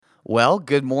Well,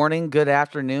 good morning, good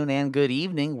afternoon, and good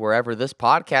evening, wherever this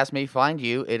podcast may find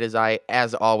you. It is I,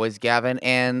 as always, Gavin,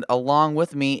 and along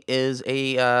with me is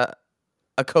a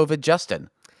COVID Justin.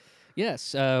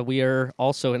 Yes, we are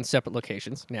also in separate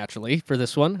locations, naturally, for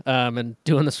this one, and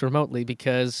doing this remotely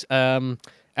because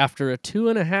after a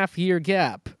 2.5-year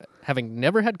gap, having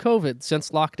never had COVID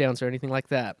since lockdowns or anything like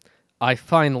that, I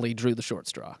finally drew the short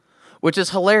straw. Which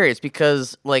is hilarious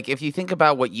because, like, if you think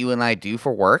about what you and I do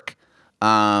for work,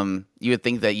 you would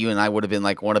think that you and I would have been,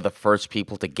 like, one of the first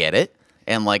people to get it.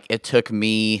 And, like, it took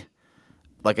me,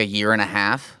 like, a year and a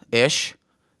half-ish.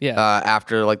 Yeah.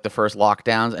 After like the first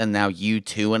lockdowns, and now you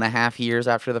 2.5 years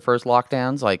after the first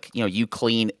lockdowns, like, you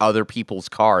clean other people's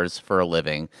cars for a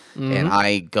living, and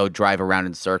I go drive around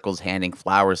in circles handing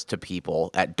flowers to people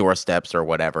at doorsteps or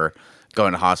whatever,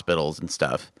 going to hospitals and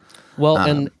stuff. Well,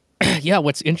 and yeah,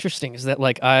 what's interesting is that,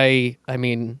 like, I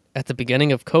mean, at the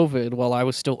beginning of COVID, while I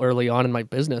was still early on in my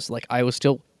business, like, I was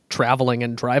still traveling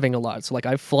and driving a lot. So, like,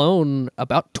 I've flown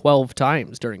about 12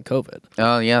 times during COVID.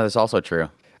 Oh, yeah, that's also true.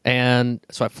 And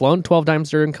so I've flown 12 times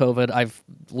during COVID. I've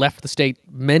left the state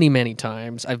many, many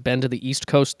times. I've been to the East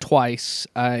Coast twice.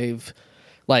 I've,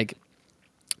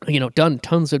 done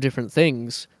tons of different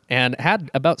things and had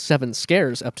about 7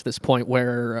 scares up to this point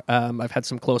where I've had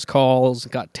some close calls,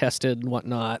 got tested and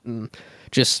whatnot, and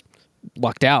just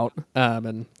lucked out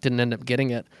and didn't end up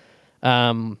getting it.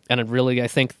 I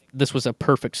think this was a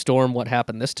perfect storm what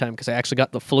happened this time because I actually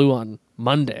got the flu on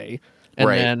Monday. And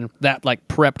then that, like,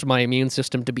 prepped my immune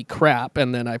system to be crap,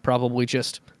 and then I probably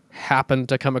just happened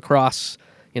to come across,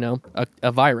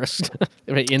 a virus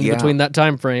between that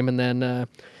time frame. And then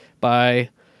by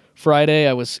Friday,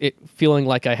 I was feeling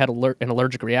like I had an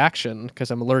allergic reaction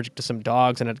because I'm allergic to some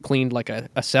dogs and had cleaned, like,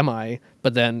 a semi.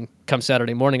 But then come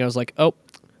Saturday morning, I was like, oh,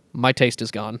 my taste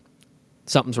is gone.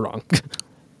 Something's wrong.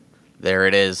 There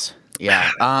it is.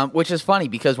 Yeah. Which is funny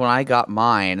because when I got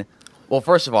mine, well,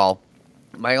 first of all,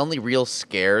 my only real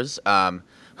scares,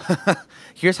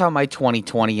 here's how my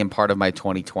 2020 and part of my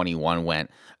 2021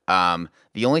 went.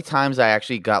 The only times I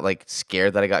actually got, like,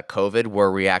 scared that I got COVID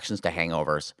were reactions to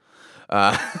hangovers.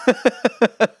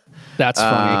 That's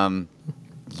funny.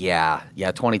 Yeah,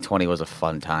 2020 was a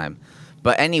fun time.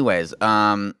 But anyways,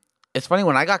 it's funny,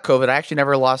 when I got COVID, I actually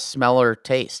never lost smell or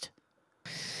taste.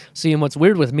 See, and what's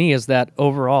weird with me is that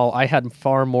overall, I had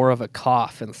far more of a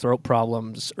cough and throat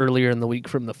problems earlier in the week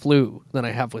from the flu than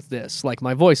I have with this. Like,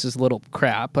 my voice is a little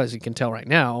crap, as you can tell right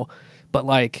now, but,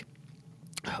 like,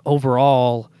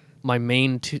 overall, my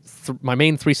main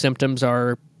 3 symptoms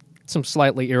are some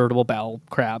slightly irritable bowel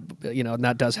crap, and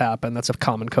that does happen. That's a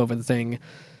common COVID thing.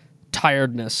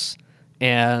 Tiredness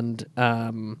and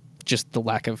just the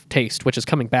lack of taste, which is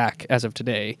coming back as of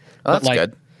today. Oh, that's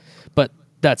good. But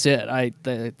that's it.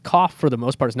 The cough, for the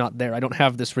most part, is not there. I don't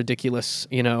have this ridiculous,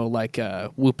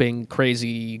 whooping,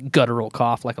 crazy, guttural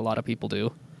cough like a lot of people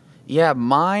do. Yeah,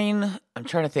 mine, I'm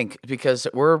trying to think, because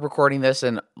we're recording this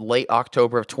in late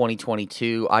October of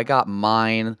 2022. I got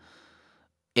mine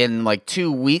in, like,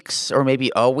 2 weeks, or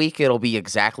maybe a week. It'll be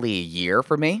exactly a year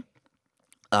for me.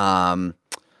 And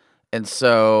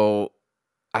so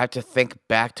I have to think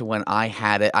back to when I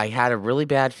had it. I had a really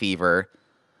bad fever.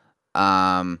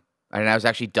 And I was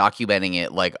actually documenting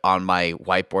it, like, on my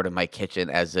whiteboard in my kitchen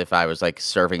as if I was, like,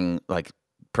 serving, like,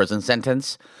 prison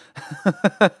sentence.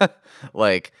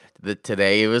 Like,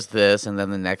 today it was this, and then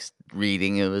the next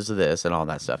reading it was this, and all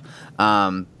that stuff.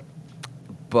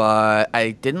 But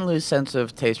I didn't lose sense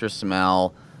of taste or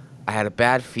smell. I had a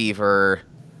bad fever.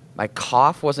 My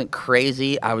cough wasn't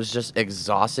crazy. I was just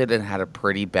exhausted and had a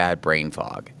pretty bad brain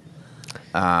fog.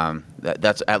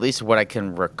 That's at least what I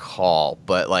can recall.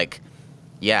 But, like,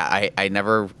 yeah, I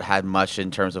never had much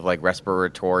in terms of, like,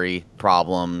 respiratory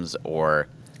problems or,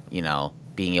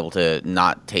 being able to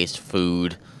not taste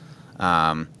food,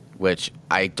 which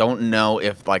I don't know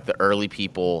if, like, the early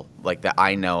people, like, that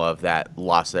I know of that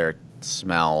lost their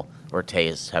smell or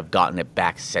taste have gotten it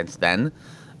back since then.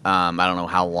 I don't know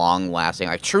how long-lasting,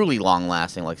 like, truly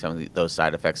long-lasting, like, some of those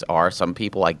side effects are. Some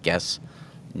people, I guess,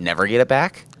 never get it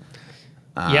back.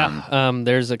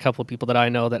 There's a couple of people that I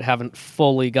know that haven't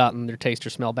fully gotten their taste or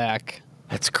smell back.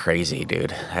 That's crazy,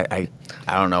 dude. I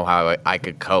don't know how I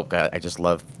could cope. I just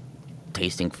love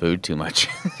tasting food too much.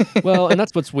 Well, and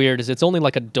that's what's weird is it's only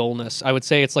like a dullness. I would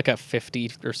say it's like a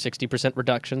 50 or 60%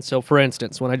 reduction. So, for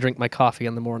instance, when I drink my coffee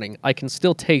in the morning, I can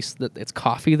still taste that it's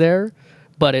coffee there,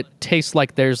 but it tastes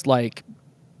like there's, like,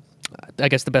 I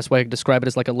guess the best way I could describe it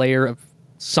is like a layer of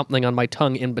something on my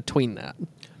tongue in between that.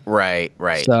 Right.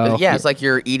 So, yeah, it's like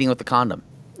you're eating with a condom.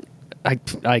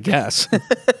 I guess.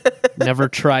 Never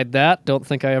tried that. Don't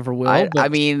think I ever will. I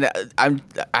but mean, I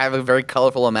have a very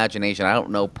colorful imagination. I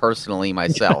don't know personally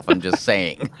myself. I'm just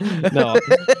saying. no,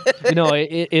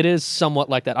 it is somewhat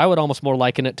like that. I would almost more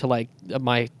liken it to like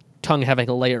my tongue having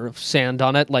a layer of sand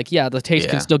on it. Like, yeah, the taste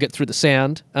Yeah. can still get through the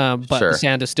sand, but Sure. the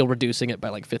sand is still reducing it by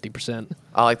like 50%.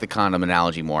 I like the condom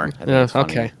analogy more. I think it's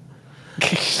funny.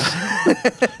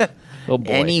 Okay. Oh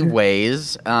boy.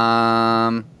 Anyways,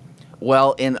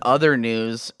 well, in other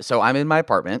news, so I'm in my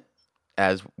apartment,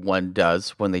 as one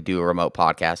does when they do a remote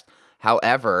podcast.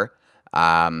 However,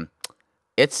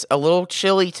 it's a little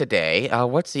chilly today.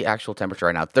 What's the actual temperature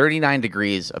right now? 39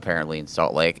 degrees apparently in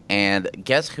Salt Lake. And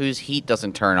guess whose heat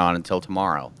doesn't turn on until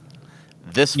tomorrow?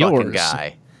 This fucking Yours.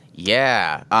 guy.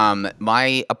 Yeah.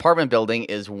 My apartment building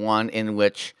is one in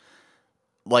which,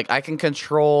 like, I can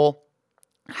control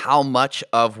how much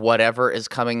of whatever is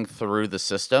coming through the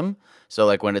system. So,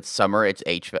 like, when it's summer, it's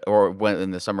HVAC, or when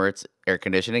in the summer it's air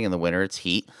conditioning, in the winter it's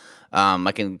heat.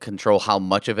 I can control how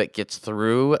much of it gets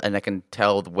through, and I can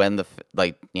tell when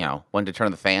when to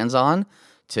turn the fans on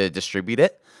to distribute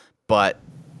it. But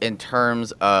in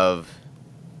terms of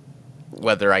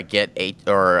whether I get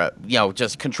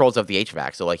just controls of the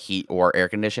HVAC, so like heat or air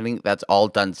conditioning, that's all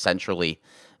done centrally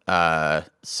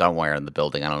somewhere in the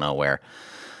building. I don't know where.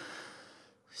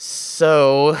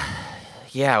 So,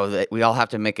 yeah, we all have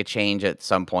to make a change at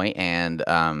some point, and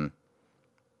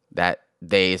that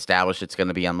they established it's going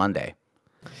to be on Monday.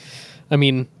 I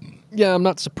mean, yeah, I'm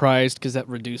not surprised because that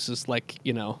reduces,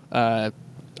 a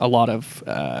lot of,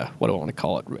 what do I want to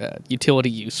call it, utility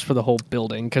use for the whole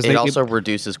building. Cause it also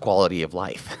reduces quality of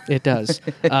life. It does.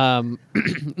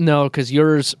 No, because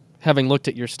yours, having looked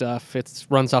at your stuff, it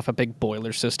runs off a big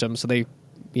boiler system, so they,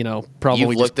 probably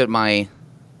You've looked at my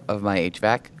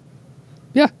HVAC?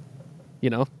 Yeah.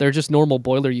 They're just normal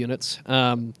boiler units.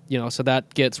 So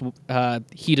that gets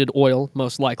heated oil,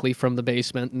 most likely, from the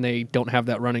basement, and they don't have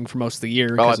that running for most of the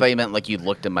year. Oh, I thought you meant like you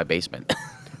looked at my basement.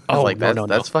 I was no.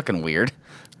 That's fucking weird.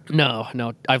 No.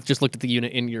 I've just looked at the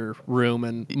unit in your room,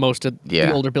 and most of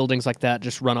the older buildings like that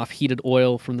just run off heated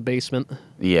oil from the basement.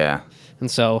 Yeah. And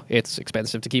so it's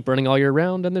expensive to keep running all year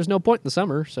round, and there's no point in the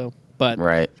summer. But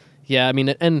right. Yeah, I mean,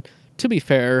 and to be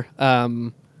fair,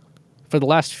 for the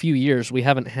last few years, we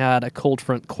haven't had a cold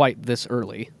front quite this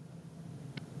early.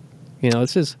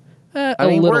 This is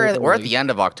we're at the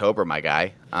end of October, my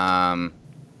guy. I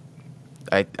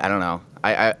don't know.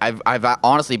 I've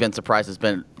honestly been surprised it's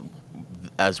been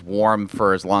as warm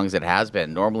for as long as it has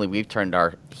been. Normally, we've turned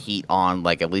our heat on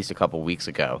like at least a couple weeks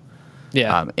ago.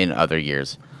 Yeah. In other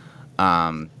years.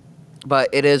 But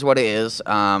it is what it is.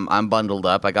 I'm bundled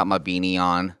up. I got my beanie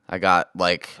on. I got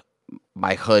like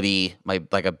my hoodie,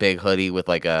 like a big hoodie with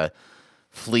like a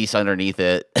fleece underneath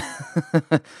it.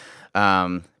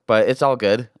 But it's all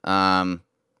good. I'm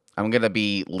gonna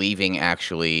be leaving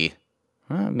actually,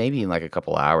 maybe in like a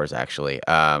couple hours actually,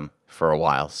 for a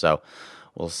while. So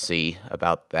we'll see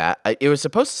about that. It was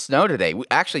supposed to snow today.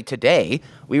 Today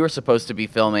we were supposed to be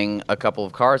filming a couple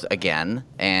of cars again,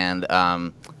 and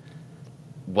it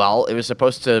was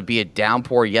supposed to be a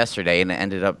downpour yesterday, and it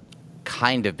ended up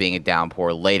kind of being a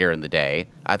downpour later in the day.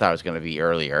 I thought it was going to be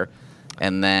earlier.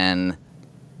 And then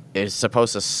it was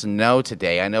supposed to snow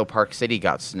today. I know Park City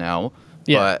got snow.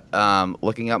 Yeah. But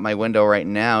looking out my window right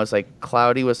now, it's like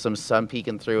cloudy with some sun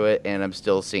peeking through it, and I'm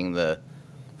still seeing the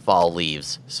fall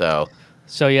leaves. So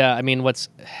yeah, I mean,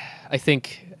 I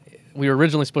think we were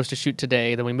originally supposed to shoot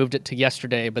today, then we moved it to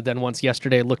yesterday, but then once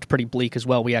yesterday looked pretty bleak as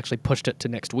well, we actually pushed it to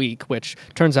next week, which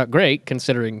turns out great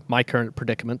considering my current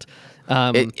predicament.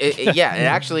 It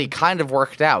actually kind of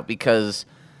worked out because,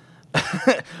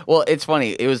 well, it's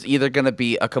funny. It was either going to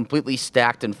be a completely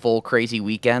stacked and full crazy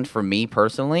weekend for me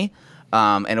personally,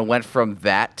 and it went from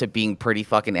that to being pretty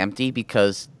fucking empty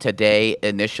because today,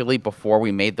 initially, before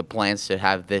we made the plans to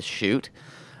have this shoot,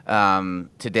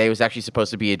 today was actually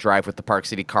supposed to be a drive with the Park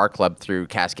City Car Club through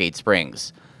Cascade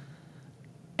Springs.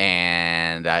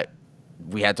 And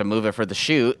we had to move it for the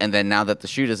shoot. And then now that the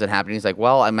shoot isn't happening, he's like,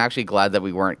 well, I'm actually glad that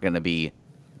we weren't going to be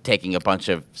taking a bunch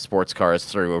of sports cars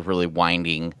through a really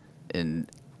winding and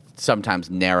sometimes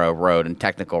narrow road and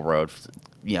technical road,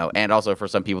 and also for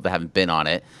some people that haven't been on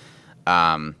it.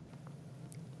 I'm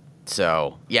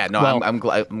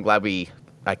glad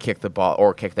I kicked the ball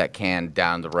or kicked that can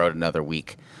down the road another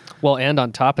week. Well, and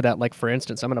on top of that, like, for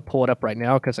instance, I'm going to pull it up right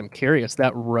now because I'm curious.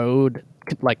 That road,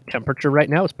 like, temperature right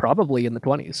now is probably in the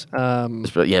 20s.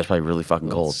 It's probably really fucking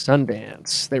cold.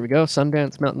 Sundance. There we go.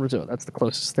 Sundance Mountain Resort. That's the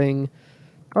closest thing.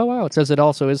 Oh, wow. It says it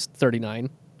also is 39.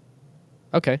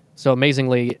 Okay. So,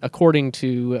 amazingly, according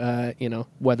to,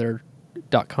 weather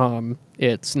weather.com,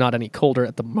 it's not any colder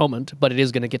at the moment, but it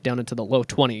is going to get down into the low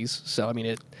 20s. So, I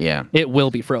mean, it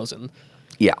will be frozen.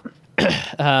 Yeah.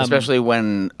 Especially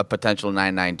when a potential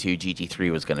 992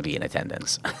 GT3 was going to be in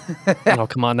attendance. Oh,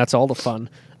 come on. That's all the fun.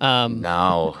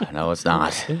 No, it's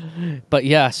not. But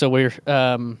yeah, so we're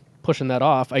pushing that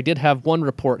off. I did have one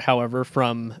report, however,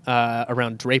 from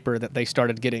around Draper that they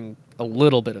started getting a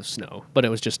little bit of snow, but it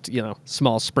was just,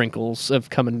 small sprinkles of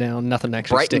coming down, nothing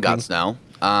actually Brighton sticking. got snow.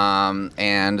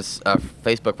 And a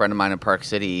Facebook friend of mine in Park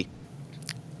City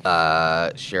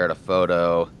shared a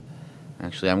photo.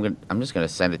 Actually, I'm just gonna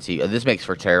send it to you. This makes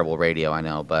for terrible radio, I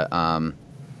know, but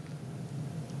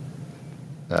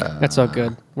that's all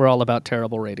good. We're all about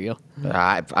terrible radio.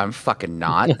 I'm fucking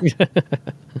not.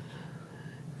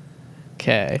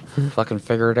 Okay. Fucking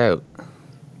figure it out.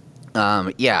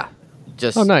 Yeah.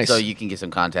 Just nice. So you can get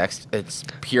some context. It's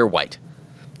pure white.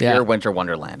 Pure winter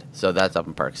wonderland. So that's up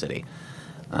in Park City.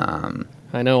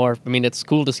 I know. It's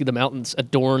cool to see the mountains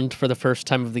adorned for the first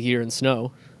time of the year in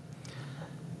snow.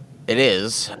 It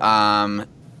is.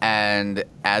 And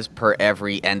as per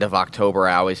every end of October,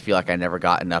 I always feel like I never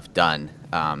got enough done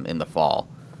in the fall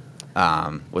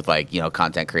with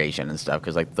content creation and stuff.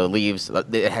 Because the leaves,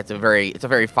 it's a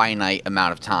very finite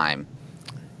amount of time.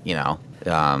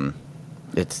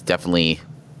 It's definitely,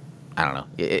 I don't know.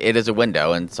 It is a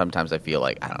window, and sometimes I feel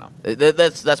like, I don't know.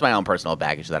 That's my own personal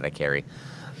baggage that I carry.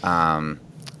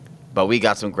 But we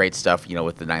got some great stuff,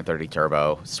 with the 930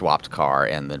 Turbo swapped car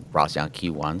and the Rossion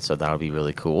Q1, so that'll be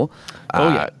really cool.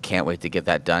 Can't wait to get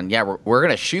that done. Yeah, we're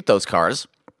going to shoot those cars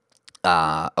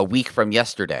a week from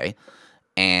yesterday,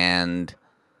 and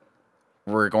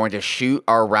we're going to shoot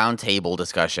our roundtable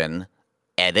discussion,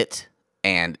 edit,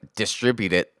 and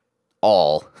distribute it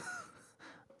all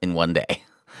in one day.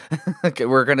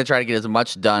 We're going to try to get as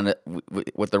much done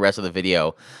with the rest of the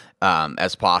video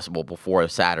as possible before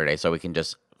Saturday, so we can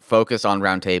just focus on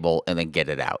roundtable and then get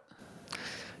it out.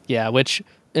 Yeah, which,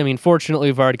 fortunately,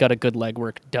 we've already got a good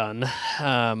legwork done.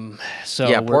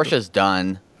 Porsche's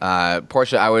done.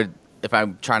 Porsche, if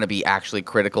I'm trying to be actually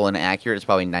critical and accurate, it's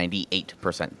probably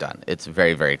 98% done. It's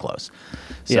very, very close.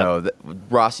 So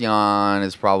Rossion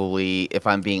is probably, if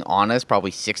I'm being honest,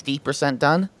 probably 60%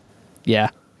 done. Yeah.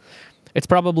 It's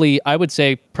probably, I would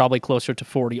say, probably closer to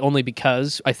 40, only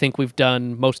because I think we've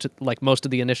done most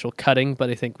of the initial cutting, but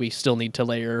I think we still need to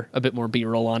layer a bit more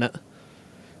B-roll on it.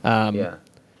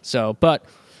 So, but,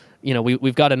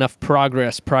 we've got enough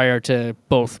progress prior to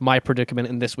both my predicament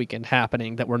and this weekend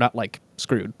happening that we're not,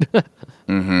 screwed,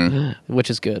 which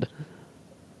is good.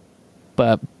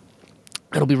 But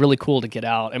it'll be really cool to get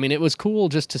out. It was cool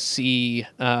just to see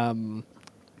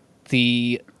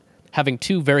having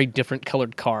two very different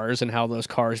colored cars and how those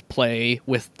cars play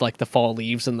with the fall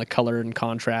leaves and the color and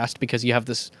contrast, because you have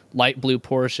this light blue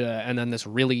Porsche and then this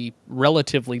really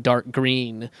relatively dark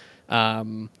green,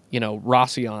 Rossion,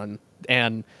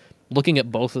 and looking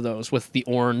at both of those with the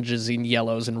oranges and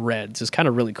yellows and reds is kind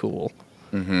of really cool.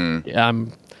 Yeah,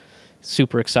 I'm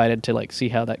super excited to see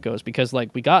how that goes, because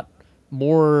we got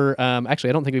more, actually,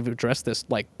 I don't think we've addressed this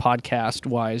podcast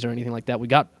wise or anything like that. We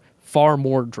got far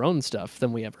more drone stuff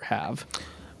than we ever have.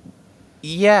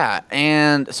 Yeah,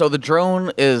 and so the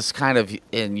drone is kind of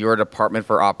in your department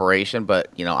for operation, but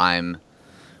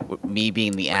me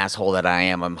being the asshole that I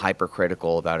am, I'm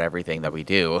hypercritical about everything that we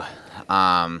do.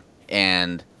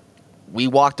 And we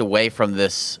walked away from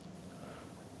this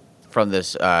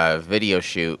video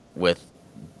shoot with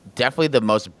definitely the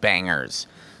most bangers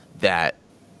that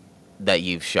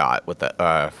you've shot with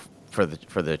the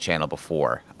for the channel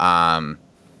before.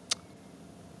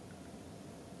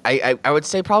 I would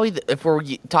say probably if we're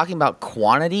talking about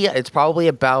quantity, it's probably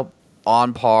about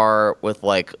on par with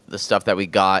the stuff that we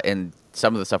got and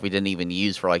some of the stuff we didn't even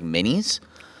use for minis.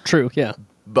 True, yeah.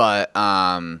 But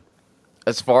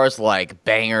as far as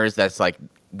bangers, that's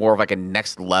more of a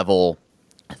next level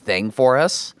thing for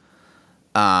us.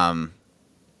 This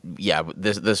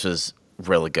was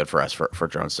really good for us for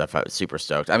drone stuff. I was super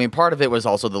stoked. Part of it was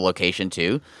also the location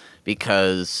too,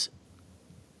 because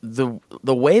the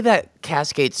way that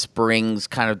Cascade Springs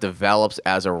kind of develops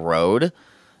as a road,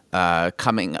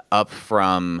 coming up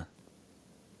from,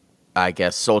 I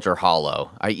guess, Soldier Hollow.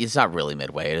 It's not really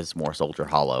Midway. It is more Soldier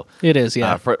Hollow. It is,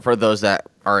 yeah. For those that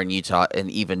are in Utah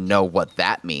and even know what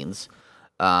that means,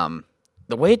 the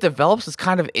way it develops is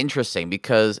kind of interesting,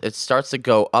 because it starts to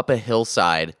go up a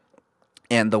hillside,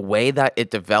 and the way that it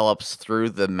develops through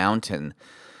the mountain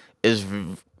is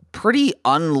pretty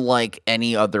unlike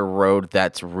any other road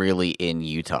that's really in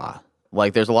Utah.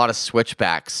 Like there's a lot of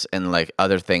switchbacks and like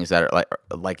other things that are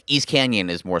like East Canyon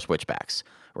is more switchbacks,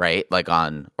 right? Like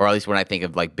or at least when I think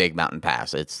of like Big Mountain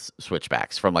Pass, it's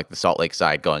switchbacks from like the Salt Lake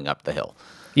side going up the hill.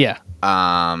 Yeah.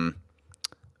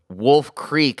 Wolf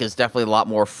Creek is definitely a lot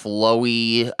more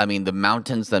flowy. I mean, the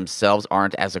mountains themselves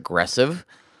aren't as aggressive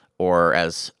or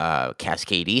as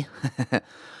cascadey.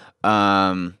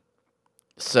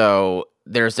 So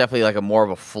there's definitely like a more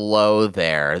of a flow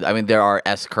there. I mean, there are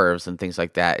S curves and things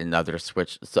like that in other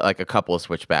like a couple of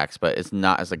switchbacks, but it's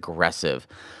not as aggressive.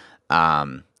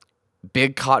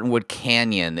 Big Cottonwood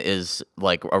Canyon is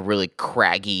like a really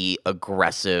craggy,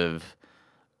 aggressive,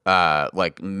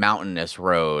 like mountainous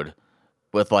road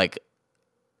with like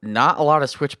not a lot of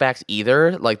switchbacks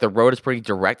either. Like the road is pretty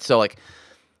direct, so like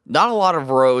not a lot of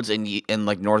roads in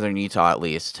like northern Utah at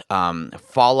least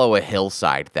follow a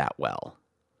hillside that well.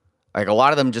 Like a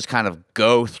lot of them just kind of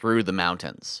go through the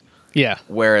mountains. Yeah.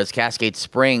 Whereas Cascade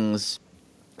Springs,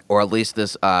 or at least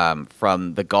this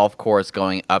from the golf course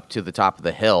going up to the top of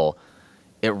the hill,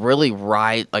 it really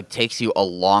takes you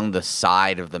along the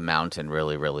side of the mountain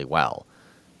really, really well.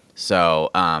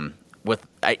 So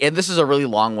and this is a really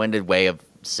long-winded way of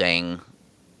saying,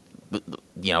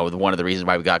 you know, one of the reasons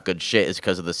why we got good shit is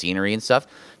because of the scenery and stuff.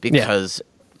 Because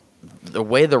the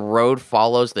way the road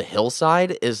follows the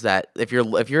hillside is that if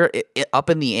you're up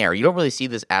in the air, you don't really see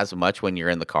this as much when you're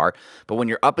in the car, but when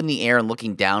you're up in the air and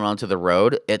looking down onto the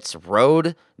road, it's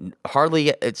sometimes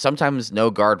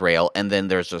no guardrail, and then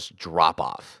there's just drop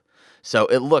off. So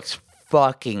it looks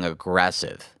fucking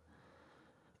aggressive.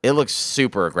 It looks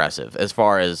super aggressive as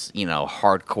far as, you know,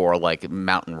 hardcore like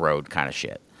mountain road kind of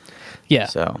shit. Yeah.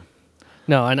 So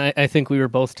no, and I think we were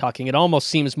both talking. It almost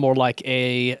seems more like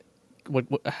what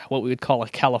we would call a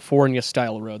California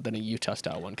style road than a Utah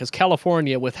style one, because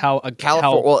California with how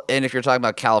well, and if you're talking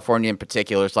about California in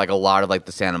particular, it's like a lot of like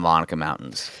the Santa Monica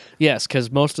Mountains. Yes,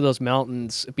 because most of those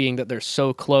mountains, being that they're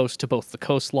so close to both the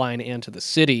coastline and to the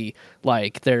city,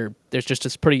 like there's just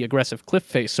this pretty aggressive cliff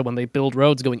face. So when they build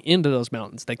roads going into those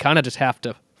mountains, they kind of just have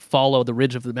to follow the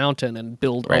ridge of the mountain and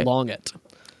build along it.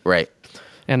 Right.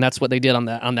 And that's what they did on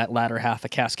that latter half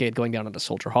of Cascade going down into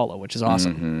Soldier Hollow, which is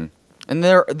awesome. Mm-hmm. And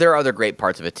there are other great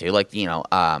parts of it too. Like, you know,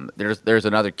 there's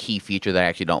another key feature that I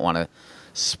actually don't want to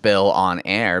spill on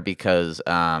air because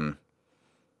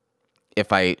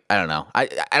if I don't know. I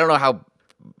don't know how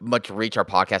much reach our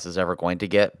podcast is ever going to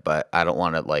get, but I don't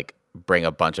want to like bring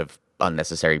a bunch of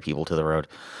unnecessary people to the road.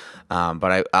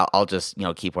 But I'll just, you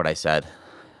know, keep what I said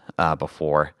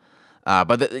before.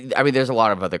 But I mean, there's a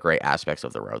lot of other great aspects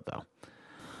of the road though.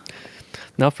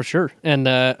 No, for sure. And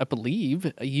I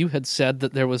believe you had said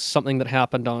that there was something that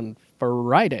happened on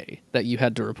Friday that you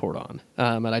had to report on.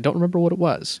 And I don't remember what it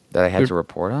was. That I had to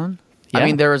report on? Yeah. I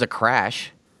mean, there was a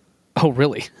crash. Oh,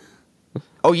 really?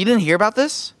 Oh, you didn't hear about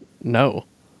this? No.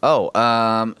 Oh,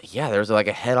 yeah, there was like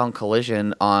a head-on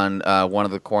collision on one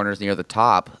of the corners near the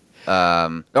top. It's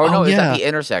at the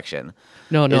intersection.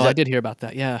 No, I did hear about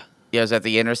that, yeah. Yeah, it was at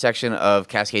the intersection of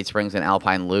Cascade Springs and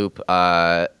Alpine Loop.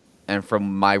 And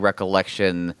from my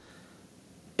recollection,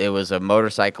 it was a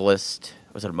motorcyclist.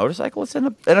 Was it a motorcyclist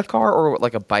in a car, or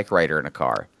like a bike rider in a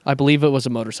car? I believe it was a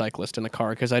motorcyclist in a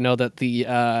car, because I know that the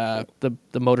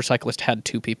motorcyclist had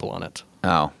two people on it.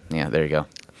 Oh, yeah, there you go.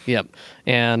 Yep.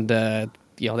 And,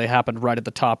 they happened right at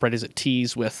the top, right as it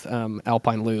tees with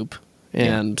Alpine Loop.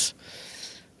 And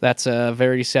that's a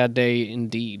very sad day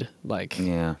indeed. Like,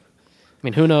 yeah. I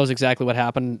mean, who knows exactly what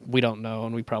happened? We don't know,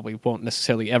 and we probably won't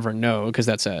necessarily ever know, because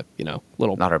that's a,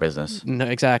 little... Not our business. No,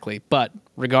 exactly. But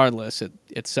regardless,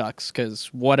 it sucks,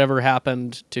 because whatever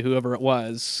happened to whoever it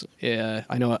was,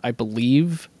 I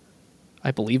believe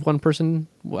one person...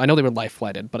 I know they were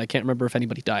life-flighted, but I can't remember if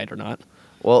anybody died or not.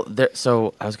 Well,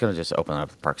 so I was going to just open up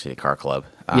the Park City Car Club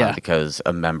because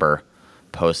a member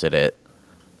posted it.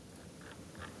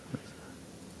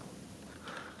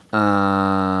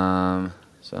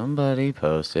 Somebody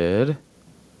posted.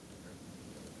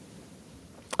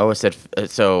 Oh, it said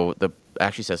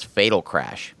actually says fatal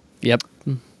crash. Yep.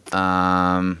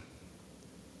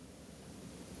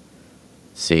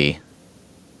 See.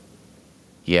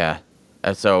 Yeah.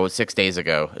 So 6 days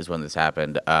ago is when this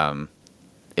happened.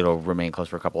 It'll remain closed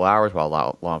for a couple hours while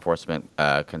law enforcement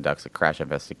conducts a crash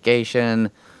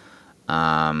investigation.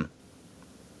 Yeah,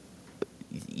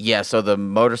 so the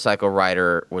motorcycle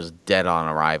rider was dead on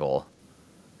arrival.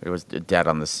 It was dead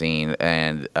on the scene,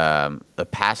 and the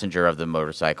passenger of the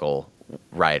motorcycle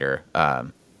rider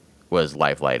was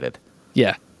life-lighted.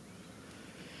 Yeah.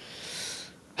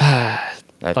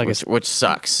 Which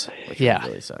sucks. Yeah. It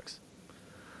really sucks.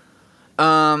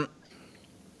 I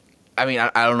mean,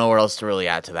 I don't know what else to really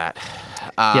add to that.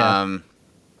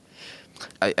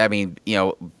 I mean,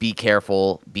 be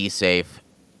careful, be safe,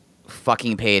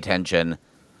 fucking pay attention.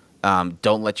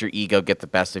 Don't let your ego get the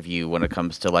best of you when it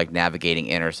comes to like navigating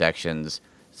intersections.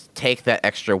 Take that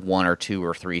extra 1 or 2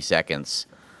 or 3 seconds,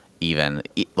 even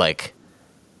like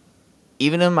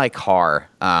even in my car.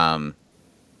 I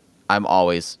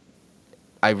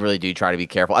really do try to be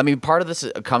careful. I mean, part of this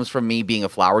comes from me being a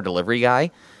flower delivery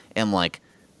guy, and like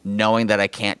knowing that I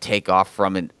can't take off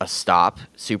from a stop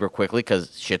super quickly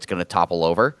because shit's gonna topple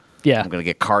over. Yeah. I'm gonna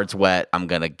get cards wet. I'm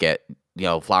gonna get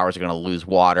flowers are gonna lose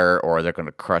water or they're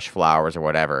gonna crush flowers or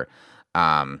whatever.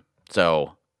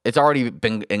 So it's already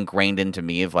been ingrained into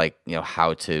me of like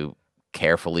how to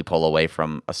carefully pull away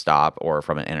from a stop or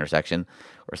from an intersection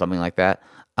or something like that.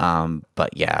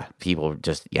 But yeah, people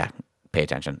just pay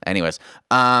attention. Anyways,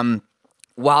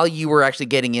 while you were actually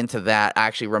getting into that, I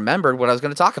actually remembered what I was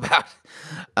going to talk about.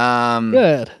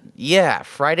 Good. Yeah,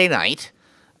 Friday night.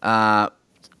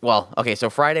 So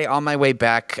Friday on my way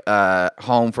back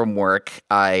home from work,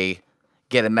 I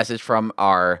get a message from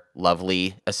our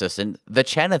lovely assistant, the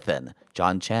Chenathan,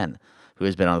 John Chen, who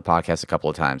has been on the podcast a couple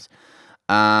of times.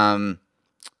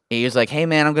 He was like, "Hey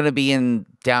man, I'm going to be in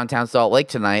downtown Salt Lake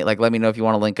tonight. Like, let me know if you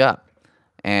want to link up."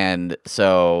 And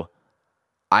so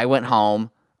I went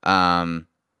home, and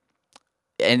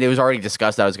it was already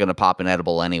discussed that I was going to pop an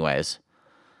edible anyways.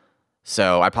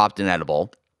 So I popped an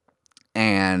edible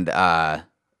and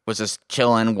was just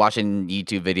chilling, watching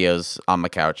YouTube videos on my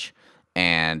couch.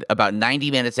 And about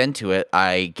 90 minutes into it,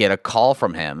 I get a call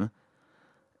from him.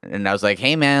 And I was like,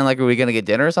 "Hey, man, like, are we going to get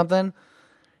dinner or something?"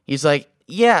 He's like,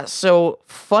 "Yeah, so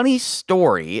funny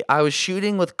story. I was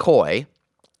shooting with Coy.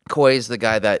 Coy is the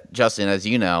guy that, Justin, as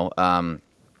you know,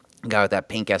 guy with that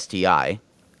pink STI.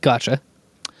 Gotcha.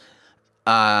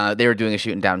 They were doing a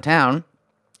shoot in downtown,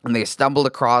 and they stumbled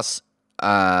across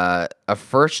a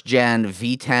first-gen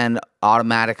V10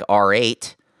 automatic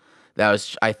R8 that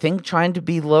was, I think, trying to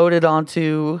be loaded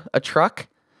onto a truck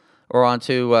or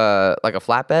onto like a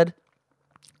flatbed.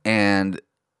 And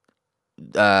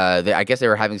I guess they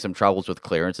were having some troubles with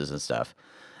clearances and stuff.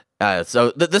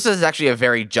 So this is actually a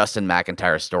very Justin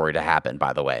McIntyre story to happen,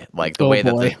 by the way. Like the way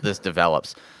that this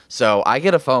develops. So I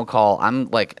get a phone call. I'm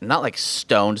like not like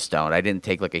stoned. I didn't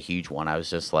take like a huge one. I was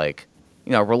just like,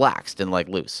 relaxed and like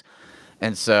loose.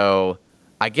 And so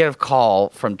I get a call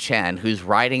from Chen, who's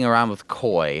riding around with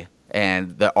Coy,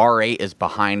 and the R8 is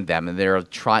behind them, and they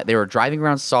were driving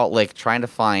around Salt Lake trying to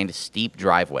find steep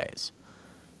driveways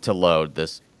to load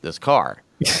this car.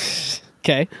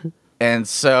 Okay. And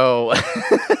so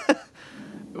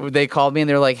they called me and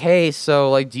they're like, "Hey,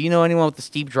 so like, do you know anyone with a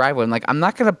steep driveway?" I'm like, "I'm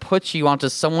not gonna put you onto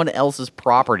someone else's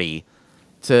property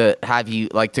to have you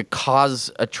like to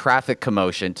cause a traffic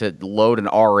commotion to load an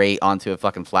R8 onto a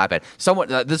fucking flatbed."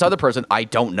 This other person, I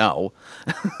don't know.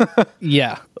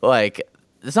 Yeah. Like,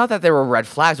 it's not that there were red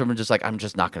flags, but I'm just like, I'm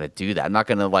just not gonna do that. I'm not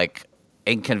gonna like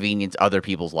inconvenience other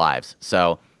people's lives.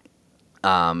 So,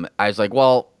 I was like,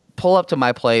 "Well, pull up to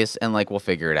my place and like we'll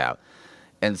figure it out."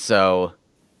 And so,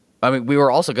 I mean, we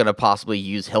were also going to possibly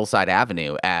use Hillside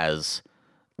Avenue as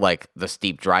like the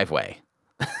steep driveway.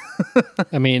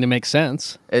 I mean, it makes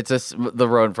sense. It's the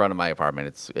road in front of my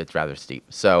apartment. It's rather steep.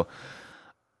 So,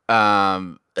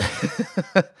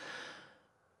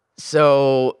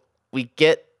 so we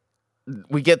get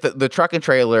the truck and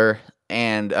trailer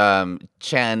and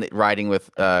Chen riding with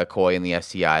Coy in the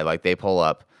STI. Like they pull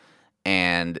up.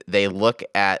 And they look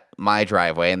at my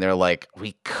driveway and they're like,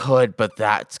 "We could, but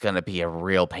that's going to be a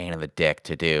real pain in the dick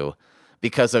to do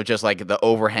because of just like the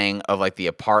overhang of like the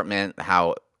apartment,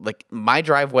 how like my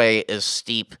driveway is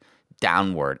steep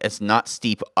downward. It's not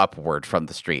steep upward from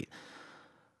the street.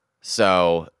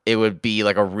 So it would be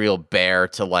like a real bear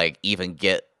to like even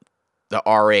get the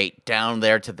R8 down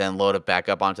there to then load it back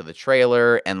up onto the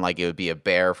trailer. And like it would be a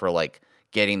bear for like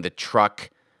getting the truck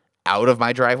out of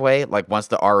my driveway, like once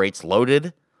the R8's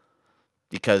loaded,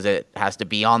 because it has to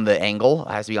be on the angle,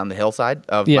 it has to be on the hillside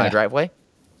of my driveway.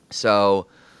 So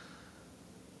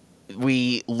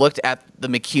we looked at the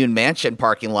McCune Mansion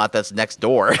parking lot that's next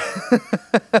door,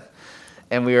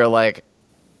 and we were like,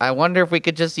 "I wonder if we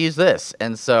could just use this."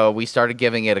 And so we started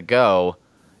giving it a go,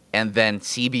 and then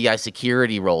CBI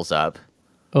security rolls up.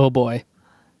 Oh boy.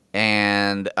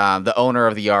 And the owner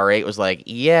of the R8 was like,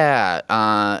 "Yeah,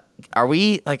 are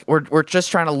we like we're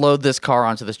just trying to load this car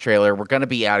onto this trailer. We're gonna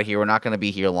be out of here. We're not gonna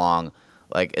be here long.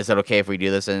 Like, is it okay if we do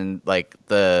this?" And like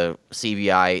the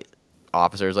CBI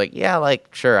officer is like, "Yeah,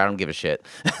 like sure. I don't give a shit."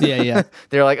 Yeah.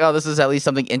 They're like, "Oh, this is at least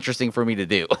something interesting for me to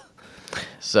do."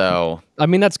 So I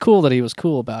mean, that's cool that he was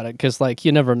cool about it because like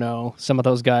you never know. Some of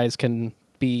those guys can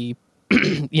be,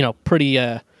 pretty.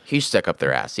 He stuck up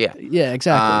their ass. Yeah. Yeah,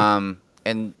 exactly.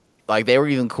 And like they were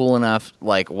even cool enough.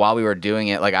 Like while we were doing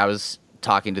it, like I was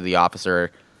talking to the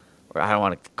officer. Or I don't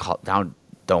want to call. Don't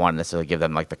want to necessarily give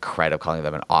them like the credit of calling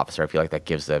them an officer. I feel like that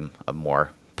gives them a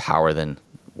more power than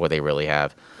what they really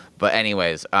have. But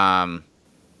anyways, yeah,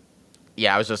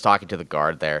 I was just talking to the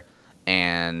guard there,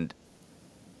 and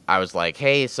I was like,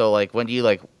 "Hey, so like, when do you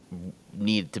like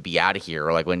need to be out of here,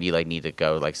 or like when do you like need to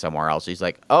go like somewhere else?" He's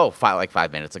like, "Oh,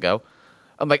 5 minutes ago."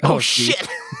 I'm like, "Oh shit!"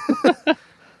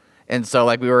 And so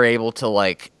like we were able to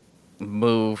like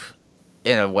move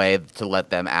in a way to let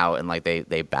them out, and like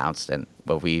they bounced, and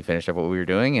but we finished up what we were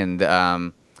doing, and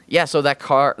yeah. So that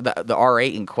car, the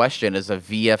R8 in question, is a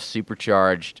VF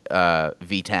supercharged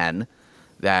V10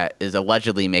 that is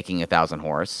allegedly making 1,000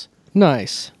 horse.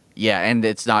 Nice. Yeah, and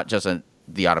it's not just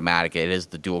the automatic; it is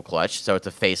the dual clutch. So it's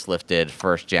a facelifted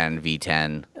first gen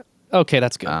V10. Okay,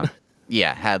 that's good.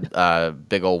 Yeah, had a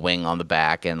big old wing on the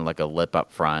back and like a lip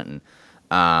up front,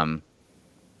 and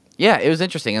yeah, it was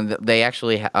interesting, and they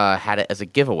actually had it as a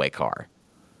giveaway car.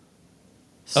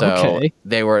 So Okay.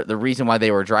 they were the reason why they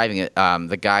were driving it.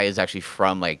 The guy is actually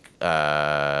from like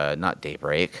not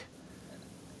Daybreak,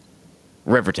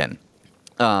 Riverton.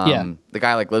 Yeah. The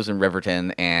guy like lives in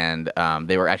Riverton, and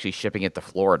they were actually shipping it to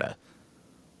Florida.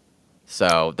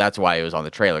 So that's why it was on the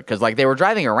trailer, because like they were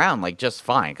driving around like just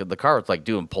fine, because the car was like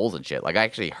doing pulls and shit. Like I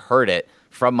actually heard it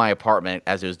from my apartment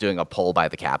as it was doing a pull by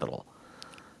the Capitol.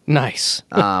 Nice.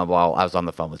 While I was on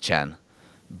the phone with Chen.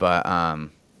 But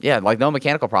yeah, like no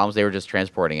mechanical problems. They were just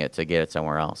transporting it to get it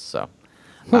somewhere else. So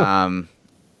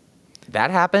that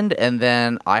happened, and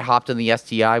then I hopped in the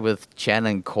STI with Chen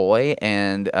and Coy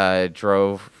and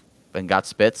drove and got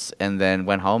spits, and then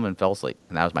went home and fell asleep.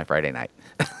 And that was my Friday night.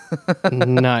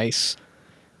 Nice.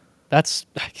 That's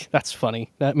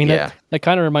funny. I mean, Yeah. that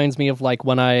kind of reminds me of like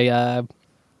when I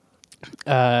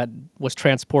was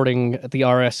transporting the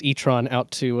RS e-tron out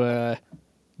to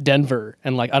Denver,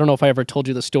 and like I don't know if I ever told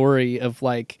you the story of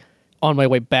like on my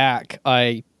way back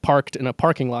I parked in a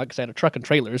parking lot because I had a truck and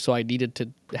trailer, so I needed to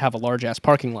have a large ass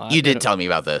parking lot. You did tell me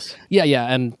about this. Yeah,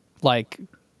 and like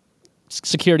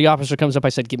security officer comes up. I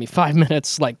said, "Give me 5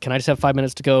 minutes. Like, can I just have 5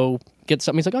 minutes to go get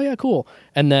something?" He's like, "Oh yeah, cool."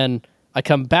 And then I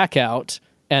come back out,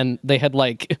 and they had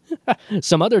like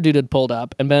some other dude had pulled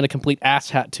up and been a complete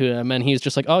asshat to him, and he's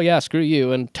just like, "Oh yeah, screw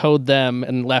you," and towed them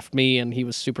and left me, and he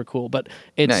was super cool. But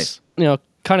it's Nice.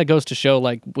 Kind of goes to show,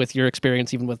 like with your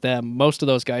experience, even with them, most of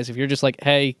those guys, if you're just like,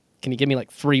 "Hey, can you give me like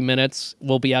 3 minutes?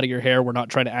 We'll be out of your hair. We're not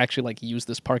trying to actually like use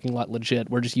this parking lot legit.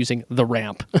 We're just using the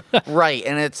ramp." Right,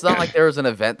 and it's not like there was an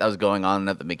event that was going on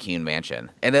at the McCune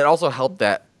Mansion. And it also helped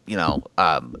that,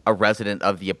 a resident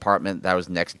of the apartment that was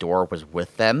next door was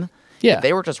with them. Yeah. If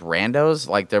they were just randos,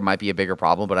 like, there might be a bigger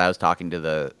problem, but I was talking to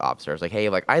the officer. I was like, hey,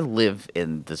 like, I live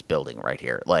in this building right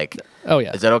here. Like, Oh,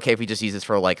 yeah. is it okay if we just use this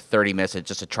for, like, 30 minutes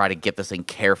just to try to get this thing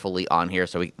carefully on here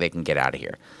so they can get out of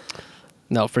here?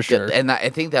 No, for sure. And I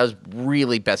think that was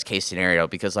really best case scenario,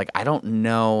 because, like, I don't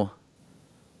know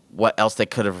what else they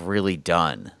could have really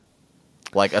done.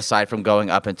 Like, aside from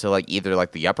going up into, like, either,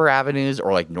 like, the upper avenues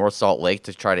or, like, North Salt Lake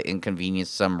to try to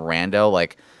inconvenience some rando,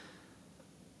 like,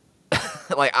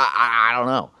 like, I don't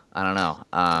know. I don't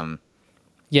know.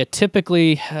 Yeah,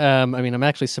 typically, I mean, I'm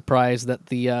actually surprised that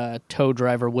the tow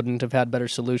driver wouldn't have had better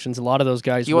solutions. A lot of those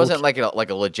guys... He wasn't, like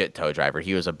a legit tow driver.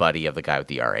 He was a buddy of the guy with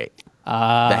the R8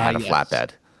 that had a yes. flatbed.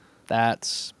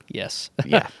 That's... Yes.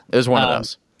 Yeah, it was one of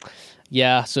those.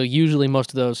 Yeah, so usually most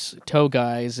of those tow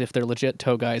guys, if they're legit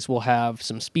tow guys, will have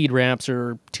some speed ramps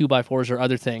or 2x4s or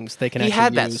other things they can He actually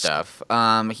had that use. stuff.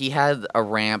 He had a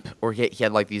ramp, or he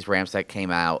had like these ramps that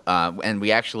came out, and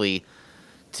we actually,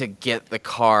 to get the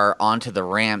car onto the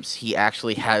ramps, he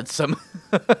actually had some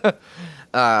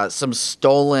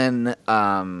stolen,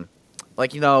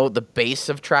 the base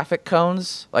of traffic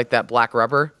cones, like that black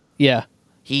rubber. Yeah.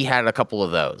 He had a couple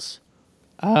of those.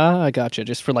 I gotcha.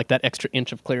 Just for like that extra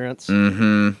inch of clearance.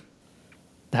 Mm-hmm.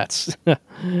 That's...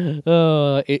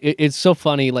 it's so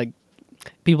funny, like...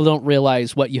 People don't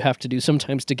realize what you have to do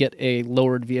sometimes to get a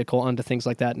lowered vehicle onto things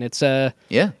like that, and it's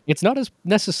it's not as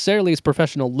necessarily as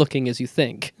professional looking as you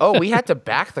think. Oh, we had to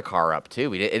back the car up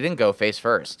too. It didn't go face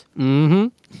first. Mm-hmm.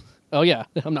 Oh yeah,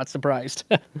 I'm not surprised.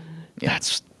 Yeah.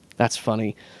 That's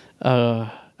funny.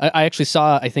 I actually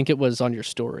saw. I think it was on your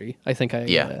story. I think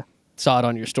I saw it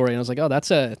on your story, and I was like, oh, that's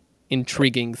a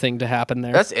intriguing thing to happen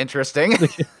there. That's interesting.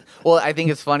 Well, I think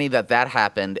it's funny that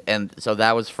happened, and so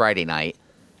that was Friday night.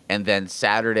 And then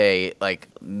Saturday, like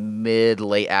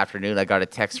late afternoon, I got a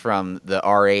text from the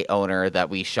R8 owner that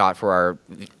we shot for our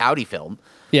Audi film.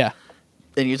 Yeah.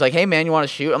 And he was like, hey, man, you want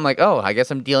to shoot? I'm like, oh, I guess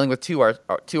I'm dealing with two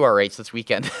R8s this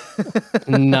weekend.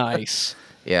 Nice.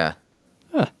 Yeah.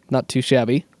 Huh, not too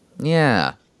shabby.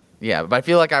 Yeah. Yeah, but I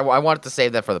feel like I wanted to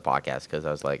save that for the podcast because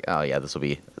I was like, oh yeah, this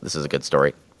is a good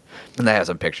story, and I have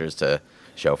some pictures to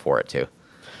show for it too.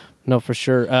 No, for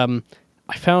sure.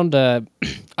 I found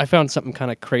I found something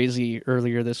kind of crazy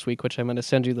earlier this week, which I'm going to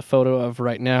send you the photo of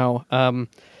right now.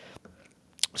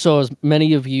 So as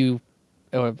many of you,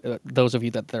 those of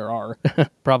you that there are,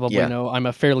 probably know, I'm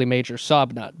a fairly major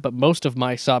Saab nut, but most of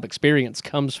my Saab experience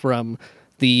comes from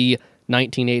the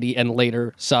 1980 and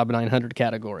later Saab 900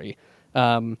 category.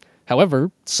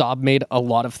 However, Saab made a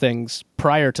lot of things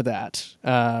prior to that,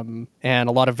 and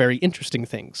a lot of very interesting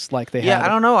things. Like they had... I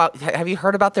don't know. Have you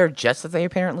heard about their jets that they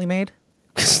apparently made?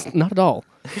 Not at all.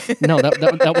 No,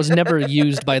 that was never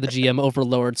used by the GM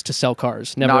overlords to sell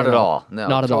cars. Never Not at all. No,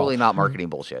 not at all. totally not marketing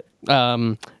bullshit.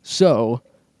 So,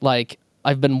 like,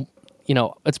 I've been,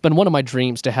 it's been one of my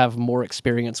dreams to have more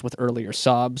experience with earlier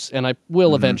Saabs, and I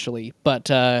will eventually, but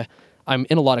I'm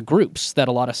in a lot of groups that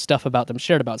a lot of stuff about them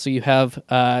shared about. So you have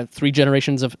 3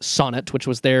 generations of Sonnet, which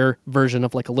was their version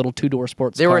of like a little 2-door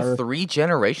sports car. There were 3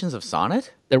 generations of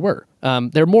Sonnet? There were.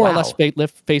 They're more or less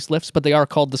facelifts, but they are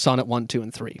called the Sonnet 1, 2,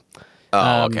 and 3.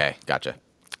 Oh, okay. Gotcha.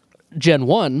 Gen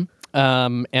 1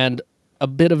 and a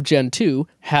bit of Gen 2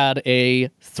 had a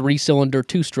 3-cylinder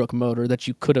 2-stroke motor that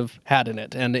you could have had in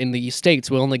it. And in the States,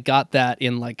 we only got that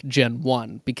in like Gen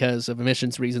 1 because of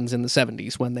emissions reasons in the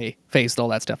 70s when they phased all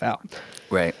that stuff out.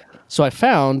 Right. So I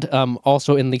found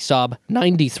also in the Saab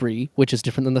 93, which is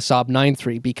different than the Saab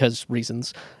 93 because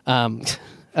reasons. That's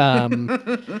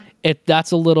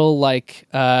a little like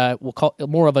we'll call it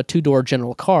more of a 2-door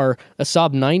general car. A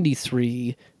Saab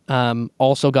 93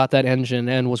 also got that engine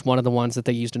and was one of the ones that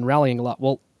they used in rallying a lot.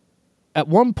 Well, at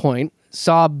one point,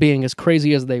 Saab being as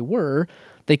crazy as they were,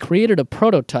 they created a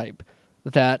prototype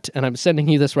that, and I'm sending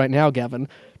you this right now, Gavin,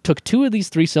 took 2 of these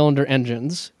 3-cylinder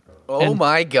engines. Oh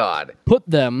my God. Put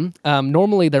them,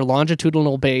 normally they're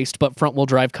longitudinal based, but front wheel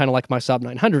drive, kind of like my Saab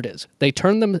 900 is. They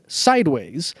turned them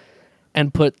sideways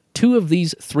and put 2 of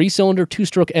these 3-cylinder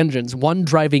 2-stroke engines, one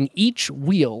driving each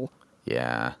wheel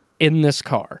in this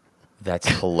car. That's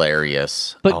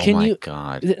hilarious. But oh my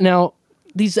God. Now,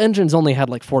 these engines only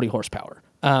had like 40 horsepower.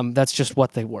 That's just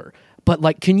what they were. But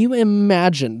like, can you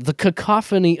imagine the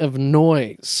cacophony of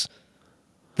noise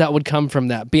that would come from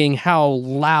that, being how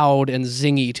loud and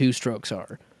zingy 2-strokes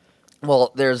are?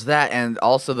 Well, there's that, and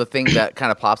also the thing that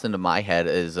kind of pops into my head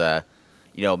is,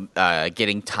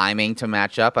 getting timing to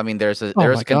match up. I mean, there's a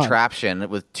contraption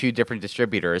with 2 different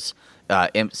distributors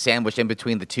sandwiched in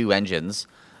between the 2 engines.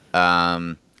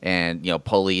 And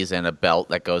pulleys and a belt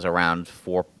that goes around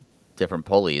 4 different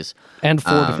pulleys and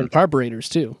 4 different carburetors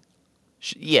too.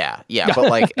 Yeah, but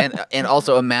like, and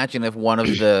also imagine if one of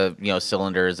the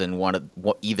cylinders in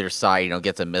either side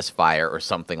gets a misfire or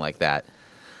something like that.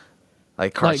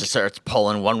 Like car just starts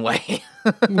pulling one way.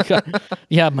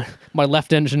 Yeah, my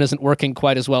left engine isn't working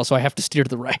quite as well, so I have to steer to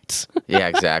the right. Yeah,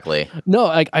 exactly. No,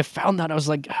 I found that I was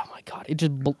like, oh my God, it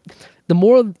just. The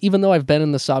more, even though I've been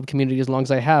in the Saab community as long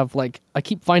as I have, like, I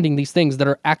keep finding these things that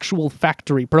are actual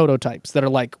factory prototypes that are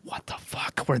like, what the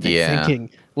fuck were they thinking?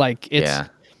 Like,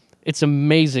 it's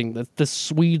amazing that the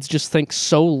Swedes just think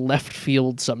so left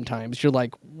field sometimes. You're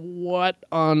like, what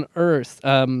on earth?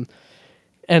 And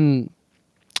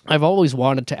I've always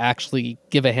wanted to actually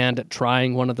give a hand at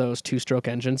trying one of those 2-stroke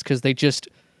engines because they just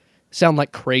sound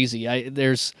like crazy.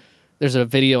 There's a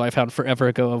video I found forever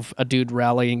ago of a dude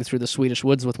rallying through the Swedish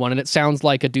woods with one, and it sounds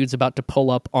like a dude's about to pull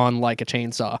up on like a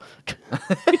chainsaw.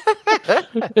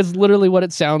 It's literally what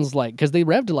it sounds like because they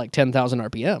rev to like 10,000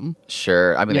 RPM.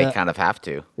 Sure, I mean they kind of have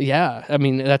to. Yeah, I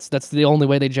mean that's the only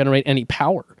way they generate any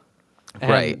power.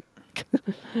 Right.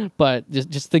 But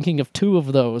just thinking of 2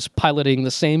 of those piloting the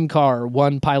same car,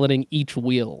 one piloting each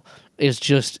wheel, is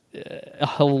just a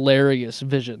hilarious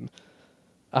vision.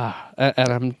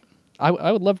 And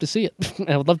I would love to see it.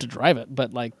 I would love to drive it,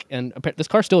 but this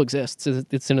car still exists.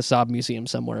 It's in a Saab museum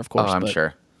somewhere, of course. Oh, I'm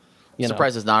sure.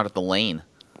 Surprised it's not at the lane.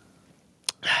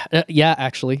 Yeah,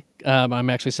 actually. I'm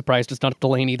actually surprised it's not at the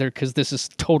lane either, because this is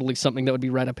totally something that would be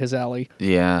right up his alley.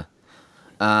 Yeah.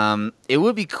 It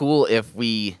would be cool if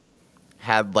we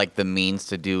had, like, the means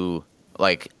to do,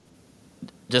 like,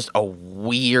 just a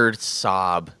weird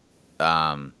Saab,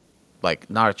 like,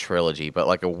 not a trilogy, but,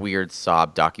 like, a weird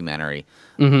Saab documentary,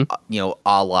 a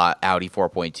la Audi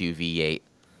 4.2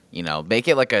 V8. Make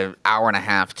it, like, an hour and a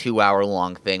half, 2-hour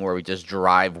long thing where we just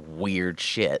drive weird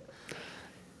shit.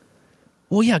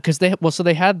 Well, yeah, because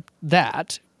they had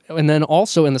that, and then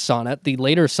also in the Sonnet, the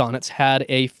later Sonnets had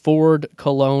a Ford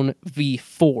Cologne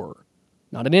V4.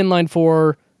 Not an inline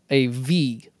 4, a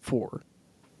V4.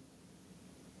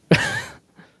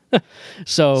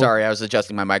 So sorry, I was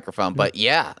adjusting my microphone, but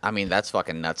yeah, I mean, that's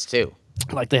fucking nuts too.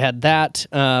 Like they had that.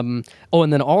 And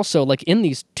then also like in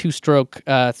these two-stroke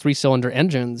 3-cylinder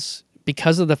engines,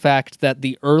 because of the fact that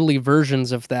the early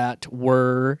versions of that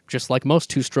were just like most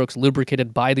two-strokes,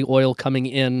 lubricated by the oil coming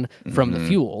in from the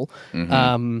fuel.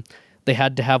 They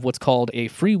had to have what's called a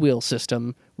freewheel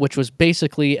system, which was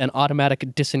basically an automatic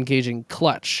disengaging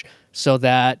clutch, so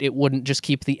that it wouldn't just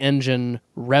keep the engine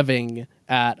revving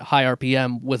at high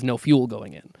RPM with no fuel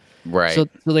going in. Right. So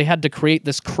they had to create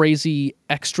this crazy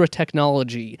extra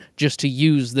technology just to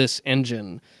use this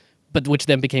engine, but which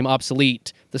then became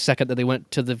obsolete the second that they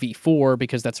went to the V4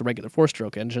 because that's a regular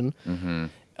 4-stroke engine.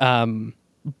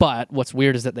 But what's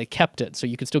weird is that they kept it, so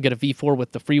you could still get a V4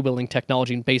 with the freewheeling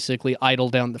technology and basically idle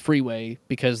down the freeway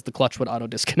because the clutch would auto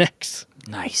disconnect.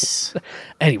 Nice.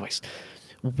 Anyways,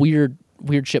 weird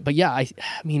shit. But yeah, I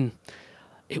mean,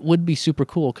 it would be super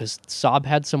cool because Saab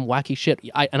had some wacky shit.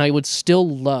 And I would still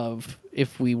love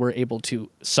if we were able to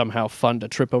somehow fund a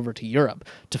trip over to Europe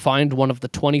to find one of the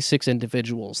 26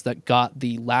 individuals that got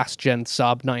the last-gen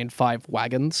Saab 9.5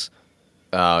 wagons.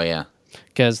 Oh, yeah.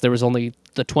 Because there was only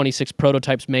the 26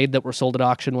 prototypes made that were sold at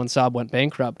auction when Saab went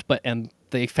bankrupt, and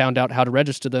they found out how to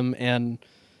register them, and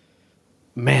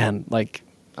man, like...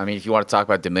 I mean, if you want to talk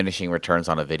about diminishing returns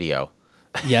on a video...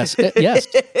 Yes, yes.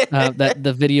 That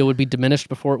the video would be diminished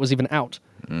before it was even out.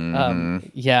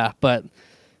 Yeah, but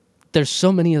there's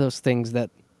so many of those things that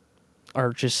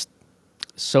are just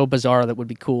so bizarre that would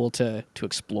be cool to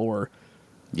explore.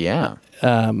 Yeah.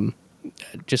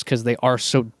 Just because they are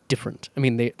so different. I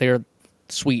mean, they are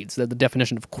Swedes. They're the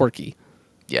definition of quirky.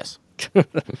 Yes.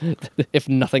 If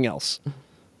nothing else.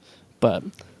 But,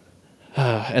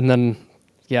 and then,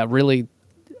 yeah, really...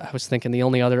 I was thinking the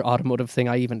only other automotive thing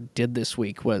I even did this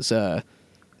week was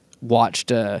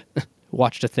watched a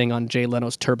thing on Jay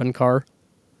Leno's Turbine Car.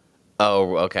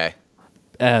 Oh, okay.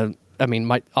 I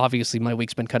mean, obviously my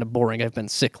week's been kind of boring. I've been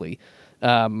sickly,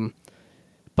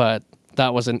 but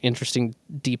that was an interesting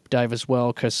deep dive as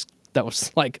well because that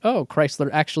was like, oh, Chrysler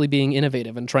actually being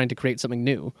innovative and trying to create something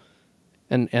new,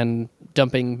 and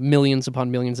dumping millions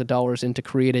upon millions of dollars into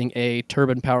creating a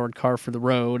turbine-powered car for the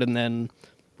road, and then,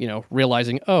 you know,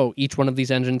 realizing, oh, each one of these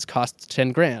engines costs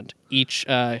 $10,000. Each,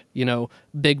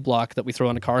 big block that we throw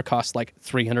on a car costs like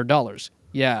 $300.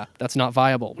 Yeah, that's not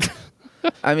viable.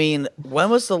 I mean,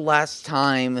 when was the last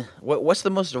time? What's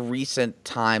the most recent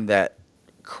time that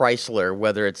Chrysler,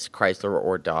 whether it's Chrysler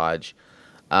or Dodge,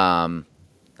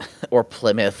 or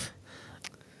Plymouth,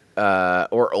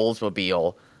 or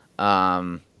Oldsmobile,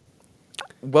 when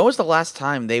was the last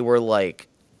time they were like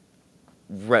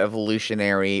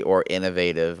revolutionary or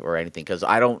innovative or anything? Because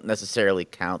I don't necessarily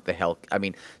count the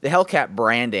Hellcat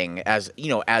branding as, you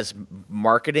know, as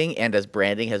marketing and as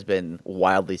branding has been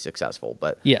wildly successful.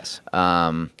 But Yes.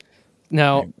 Now,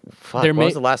 when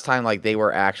was the last time like they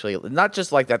were actually not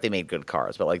just like that they made good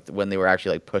cars, but like when they were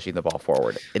actually like pushing the ball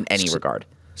forward in any regard?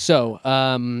 So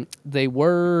they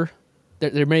were.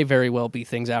 There may very well be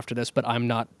things after this, but I'm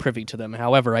not privy to them.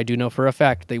 However, I do know for a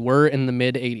fact they were in the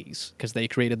mid-'80s because they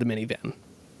created the minivan.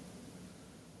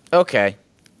 Okay.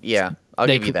 Yeah, I'll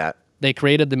give you that. They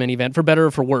created the minivan, for better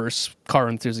or for worse, car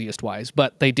enthusiast-wise,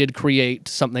 but they did create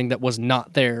something that was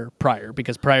not there prior,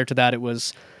 because prior to that it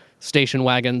was station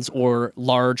wagons or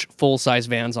large full-size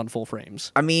vans on full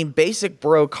frames. I mean, basic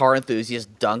bro car enthusiasts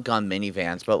dunk on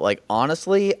minivans, but like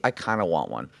honestly, I kind of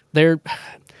want one.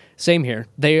 Same here.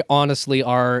 They honestly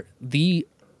are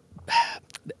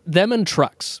them and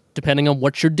trucks, depending on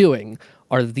what you're doing,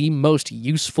 are the most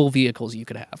useful vehicles you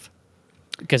could have.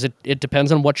 Because it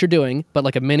depends on what you're doing, but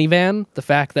like a minivan, the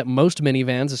fact that most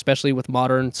minivans, especially with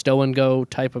modern stow-and-go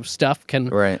type of stuff, can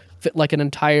fit like an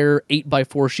entire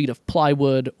 8x4 sheet of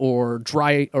plywood or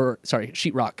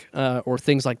sheetrock or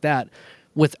things like that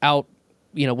without,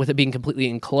 with it being completely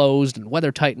enclosed and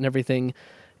weather tight and everything.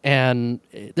 And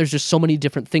there's just so many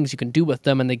different things you can do with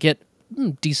them, and they get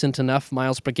decent enough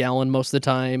miles per gallon most of the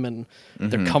time, and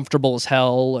they're comfortable as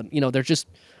hell, and they're just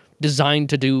designed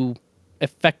to do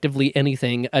effectively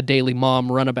anything a daily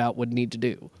mom runabout would need to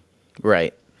do.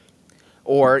 Right.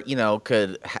 Or,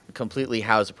 could completely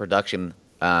house a production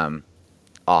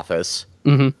office,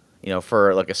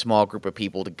 for like a small group of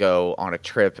people to go on a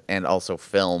trip and also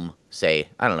film, say,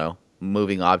 I don't know,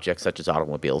 moving objects such as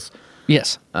automobiles.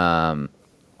 Yes.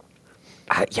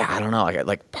 I don't know.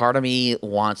 Like, part of me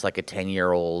wants like a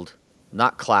 10-year-old,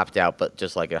 not clapped out, but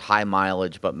just like a high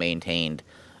mileage but maintained,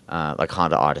 like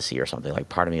Honda Odyssey or something. Like,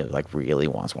 part of me like really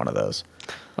wants one of those.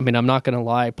 I mean, I'm not gonna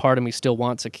lie. Part of me still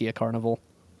wants a Kia Carnival.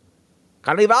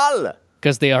 Carnival.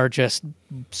 Because they are just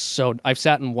so. I've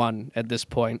sat in one at this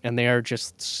point, and they are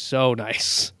just so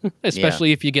nice.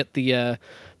 Especially if you get the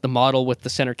the model with the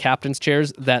center captain's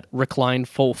chairs that recline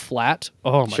full flat.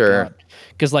 Oh my Sure. God.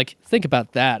 Because like, think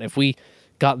about that. If we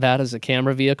got that as a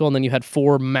camera vehicle and then you had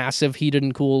 4 massive heated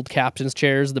and cooled captain's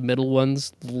chairs, the middle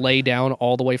ones lay down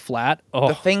all the way flat. Oh,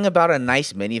 The thing about a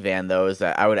nice minivan, though, is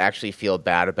that I would actually feel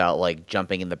bad about, like,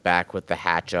 jumping in the back with the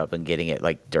hatch up and getting it,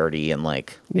 like, dirty and,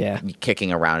 like, yeah.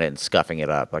 kicking around it and scuffing it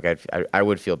up. Like, I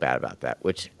would feel bad about that,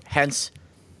 which, hence,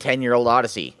 10-year-old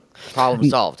Odyssey. Problem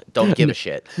solved. Don't give a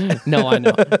shit. No, I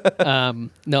know.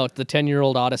 No, the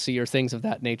 10-year-old Odyssey or things of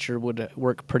that nature would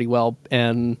work pretty well.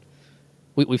 And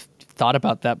we've thought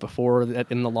about that before,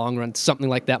 that in the long run, something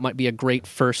like that might be a great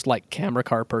first, like, camera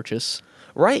car purchase.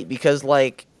 Right, because,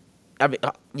 like, I mean,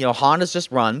 Honda's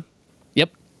just run.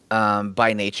 Yep.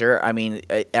 By nature. I mean,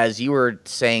 as you were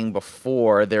saying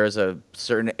before, there's a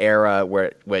certain era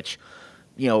which,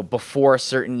 before a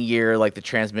certain year, like the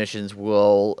transmissions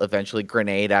will eventually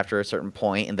grenade after a certain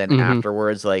point, and then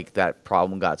afterwards, like that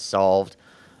problem got solved.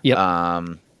 Yep.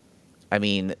 I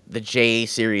mean, the J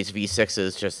series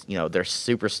V6s just, they're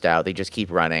super stout. They just keep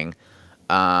running.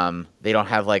 They don't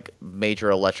have like major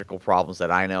electrical problems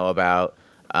that I know about.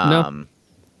 No.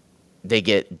 They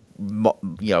get,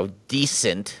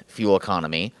 decent fuel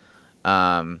economy. They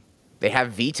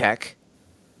have VTEC.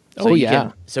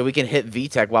 So So we can hit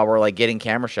VTEC while we're like getting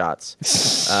camera shots.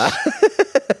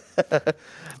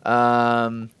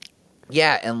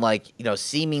 Yeah, and like,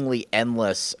 seemingly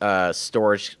endless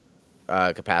storage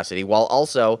capacity, while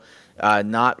also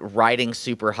not riding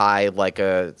super high like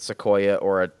a Sequoia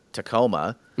or a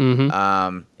Tacoma.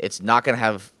 It's not going to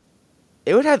have.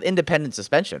 It would have independent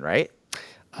suspension, right?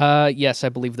 Yes, I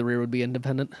believe the rear would be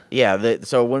independent. Yeah,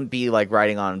 so it wouldn't be like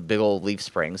riding on big old leaf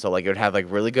springs. So like it would have like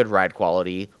really good ride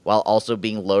quality while also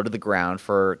being low to the ground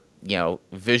for,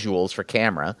 visuals for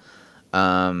camera.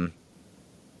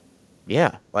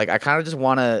 Yeah, like I kind of just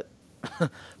want to.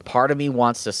 Part of me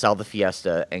wants to sell the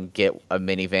Fiesta and get a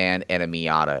minivan and a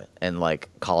Miata and like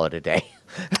call it a day.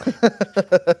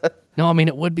 No, I mean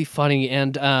it would be funny,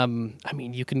 and I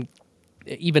mean you can,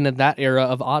 even in that era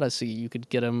of Odyssey, you could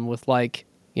get them with like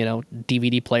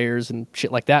DVD players and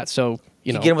shit like that. So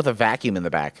You get them with a vacuum in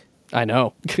the back. I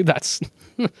know that's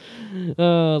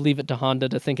leave it to Honda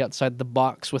to think outside the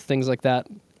box with things like that,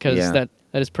 because that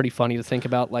is pretty funny to think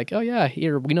about. Like, oh yeah,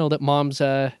 here we know that moms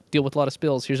deal with a lot of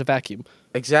spills. Here's a vacuum.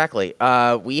 Exactly.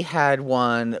 We had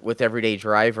one with Everyday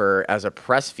Driver as a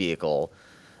press vehicle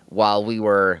while we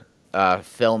were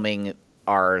filming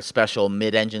our special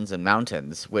Mid-Engines and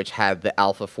Mountains, which had the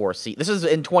Alpha 4C. This is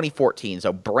in 2014,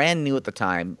 so brand new at the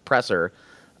time. Press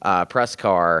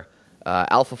car,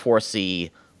 Alpha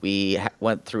 4C. We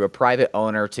went through a private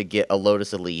owner to get a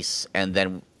Lotus Elise, and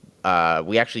then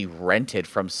we actually rented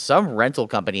from some rental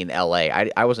company in LA.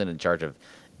 I wasn't in charge of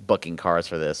booking cars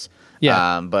for this.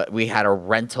 Yeah. But we had a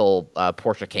rental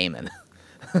Porsche Cayman,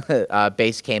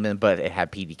 base Cayman, but it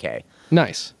had PDK.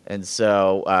 Nice. And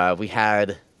so we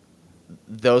had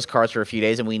those cars for a few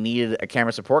days, and we needed a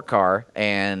camera support car.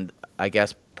 And I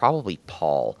guess probably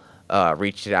Paul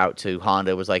reached out to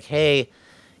Honda, was like, hey,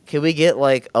 can we get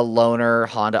like a loaner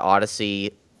Honda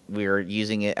Odyssey? We're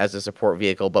using it as a support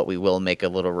vehicle, but we will make a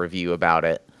little review about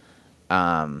it,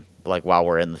 like while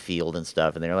we're in the field and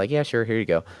stuff. And they're like, yeah, sure, here you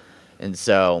go. And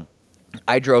so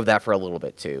I drove that for a little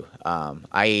bit too. On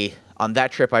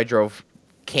that trip, I drove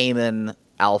Cayman,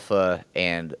 Alpha,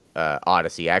 and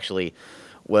Odyssey. Actually,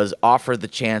 was offered the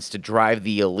chance to drive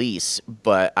the Elise,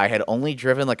 but I had only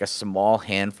driven like a small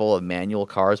handful of manual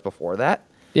cars before that.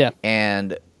 Yeah.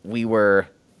 And we were,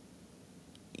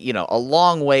 a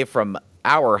long way from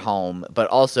our home, but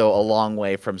also a long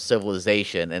way from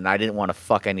civilization, and I didn't want to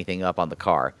fuck anything up on the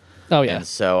car. Oh yeah. And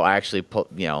so I actually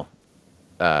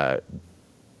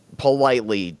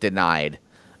politely denied,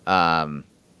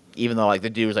 even though like the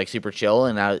dude was like super chill,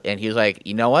 and he was like,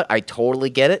 you know what, I totally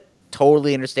get it,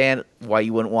 totally understand why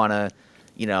you wouldn't want to,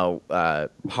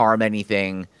 harm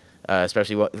anything,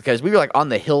 especially because we were like on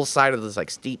the hillside of this like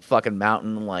steep fucking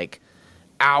mountain, like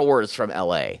hours from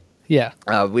LA. Yeah.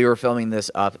 We were filming this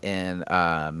up in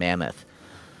Mammoth,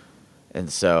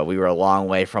 and so we were a long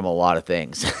way from a lot of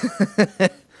things.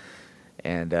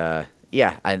 And I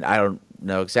don't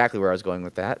know exactly where I was going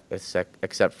with that,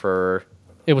 except for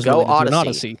It was go related to an Odyssey.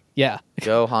 Odyssey. Yeah.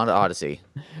 Go Honda Odyssey.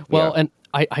 Well, Yeah. and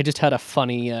I just had a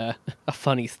funny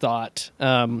thought,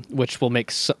 which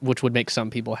would make some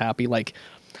people happy. Like,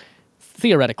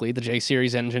 theoretically, the J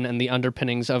Series engine and the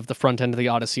underpinnings of the front end of the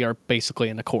Odyssey are basically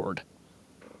an Accord.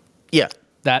 Yeah.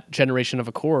 That generation of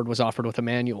Accord was offered with a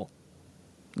manual.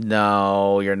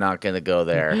 No, you're not going to go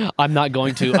there. I'm not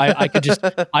going to.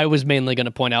 I was mainly going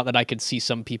to point out that I could see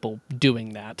some people doing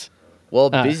that. Well,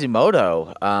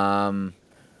 Bisimoto,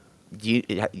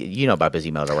 You know about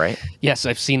Bisimoto, right? Yes,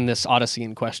 I've seen this Odyssey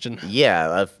in question.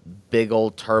 Yeah, a big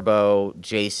old turbo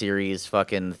J series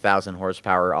fucking 1,000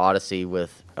 horsepower Odyssey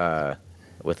with a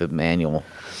manual.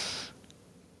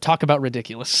 Talk about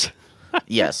ridiculous.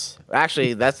 Yes,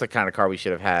 actually, that's the kind of car we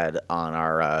should have had on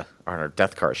our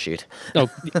death car shoot. Oh,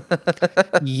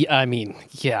 I mean,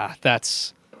 yeah,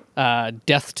 that's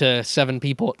death to 7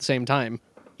 people at the same time.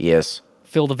 Yes.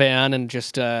 Fill the van and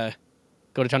just go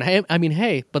to town.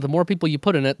 Hey, but the more people you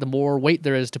put in it, the more weight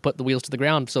there is to put the wheels to the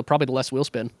ground, so probably the less wheel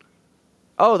spin.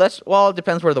 Oh, it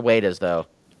depends where the weight is, though.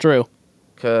 True.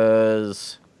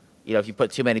 Because, if you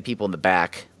put too many people in the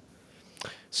back.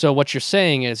 So what you're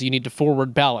saying is you need to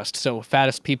forward ballast, so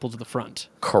fattest people to the front.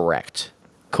 Correct.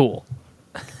 Cool.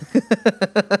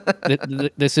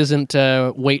 This isn't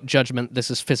weight judgment. This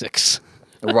is physics.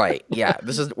 Right. Yeah.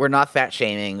 We're not fat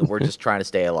shaming. We're just trying to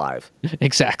stay alive.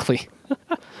 Exactly.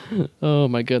 Oh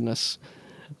my goodness.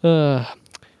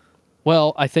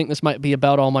 Well, I think this might be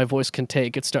about all my voice can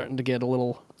take. It's starting to get a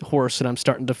little hoarse, and I'm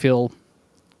starting to feel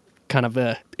kind of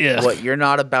What, you're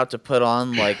not about to put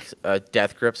on like a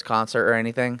Death Grips concert or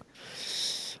anything?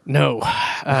 No.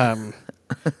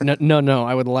 No.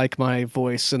 I would like my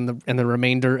voice and the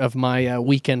remainder of my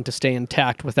weekend to stay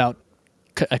intact without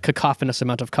a cacophonous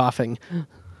amount of coughing.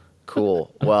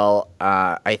 Cool. Well,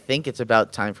 I think it's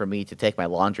about time for me to take my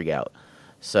laundry out.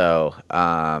 So,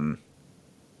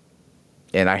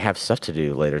 and I have stuff to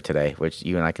do later today, which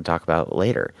you and I can talk about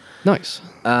later. Nice.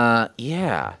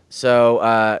 Yeah.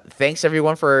 So, thanks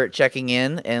everyone for checking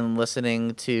in and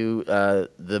listening to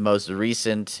the most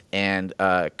recent and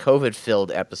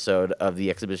COVID-filled episode of the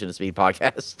Exhibition of Speed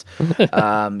podcast.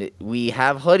 We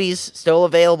have hoodies still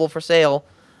available for sale.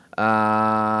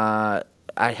 Have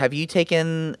you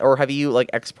taken or have you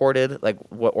exported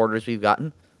what orders we've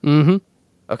gotten? Mm-hmm.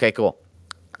 Okay, cool.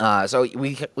 So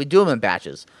we do them in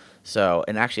batches. So,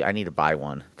 and actually, I need to buy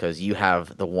one because you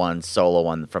have the one solo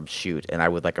one from Shoot, and I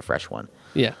would like a fresh one.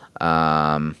 Yeah.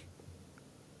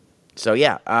 So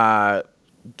yeah,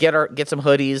 get some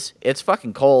hoodies. It's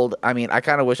fucking cold. I mean, I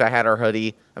kind of wish I had our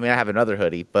hoodie. I mean, I have another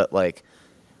hoodie, but I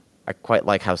quite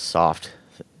like how soft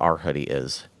our hoodie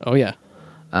is. Oh yeah.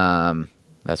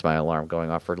 That's my alarm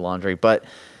going off for laundry. But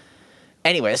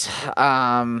anyways,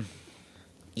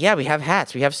 yeah, we have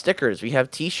hats, we have stickers, we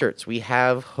have T-shirts, we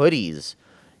have hoodies.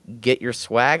 Get your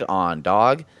swag on,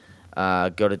 dog.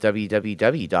 Go to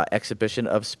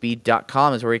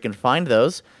www.exhibitionofspeed.com is where you can find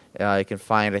those. You can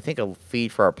find, I think, a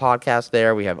feed for our podcast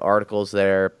there. We have articles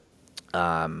there.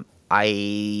 In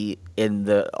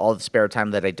all the spare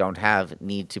time that I don't have,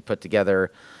 need to put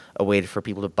together a way for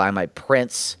people to buy my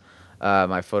prints,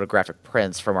 my photographic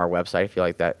prints from our website. I feel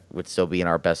like that would still be in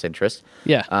our best interest.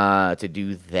 Yeah. To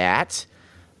do that.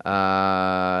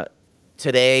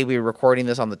 Today, we're recording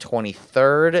this on the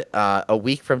 23rd, a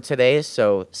week from today,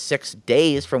 so 6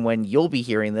 days from when you'll be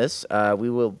hearing this,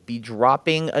 we will be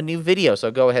dropping a new video.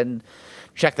 So go ahead and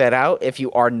check that out. If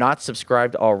you are not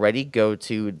subscribed already, go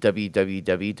to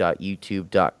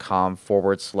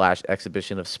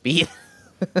www.youtube.com/exhibition of speed.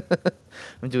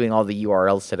 I'm doing all the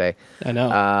URLs today. I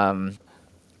know.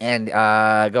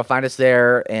 And go find us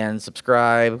there and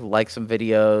subscribe, like some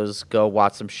videos, go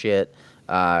watch some shit.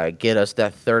 Get us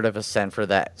that third of a cent for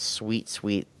that sweet,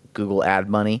 sweet Google ad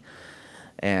money.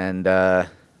 And, I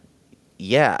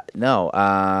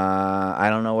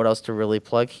don't know what else to really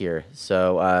plug here.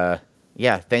 So,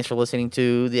 yeah, thanks for listening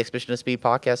to the Exhibition of Speed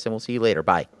podcast, and we'll see you later.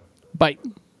 Bye. Bye.